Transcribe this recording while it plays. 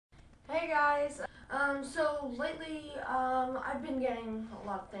guys. So lately, I've been getting a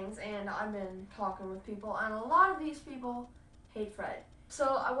lot of things, and I've been talking with people, and a lot of these people hate Fred. So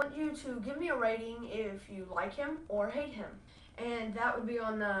I want you to give me a rating if you like him or hate him, and that would be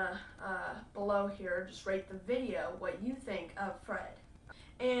on the below here. Just rate the video what you think of Fred.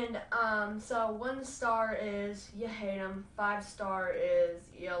 And so 1 star is you hate him, 5 star is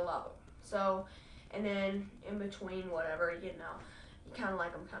you love him. So, and then in between, whatever, you kind of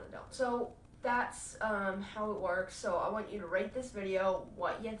like him, kind of don't. So that's how it works. So I want you to rate this video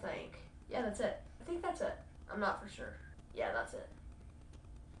what you think. Yeah, that's it. I think that's it. I'm not for sure. Yeah, that's it.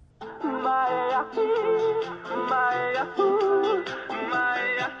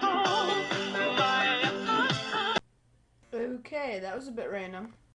 Okay, that was a bit random.